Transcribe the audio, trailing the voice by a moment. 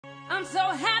I'm so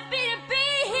happy to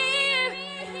be here.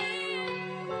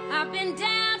 I've been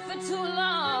down for too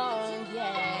long,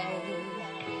 yeah.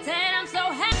 Said I'm so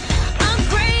happy. I'm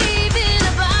craving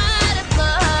a bite of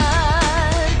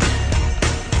blood,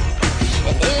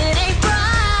 and it ain't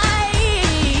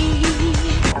right.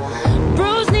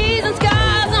 Bruised knees and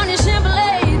scars on your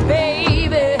Chevrolet,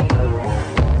 baby.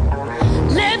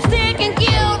 Lipstick and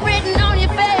guilt written on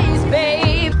your face,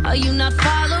 babe. Are you not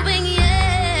following yet?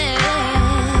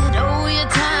 Oh, your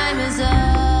time is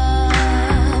up,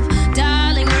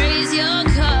 darling. Raise your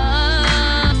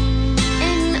cup.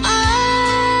 And I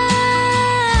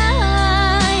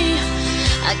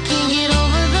can't get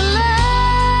over the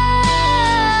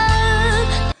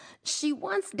love. She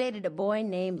once dated a boy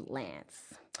named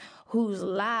Lance, whose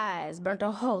lies burnt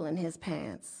a hole in his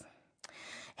pants.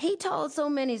 He told so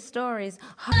many stories,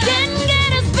 didn't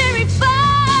get us very far.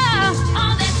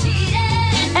 All that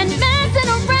cheating and messing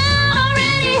around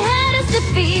already had us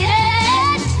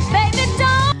defeated. Baby,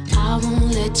 don't. I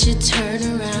won't let you turn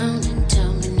around and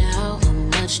tell me now I'm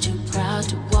much too proud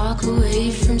to walk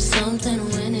away from something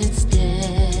when it's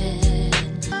dead.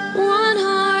 One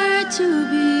heart to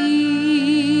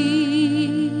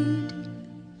beat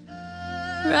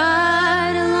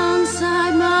right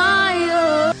alongside my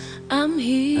own. I'm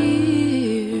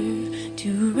here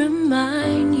to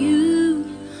remind you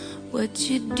what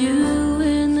you do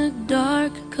when the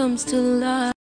dark comes to light.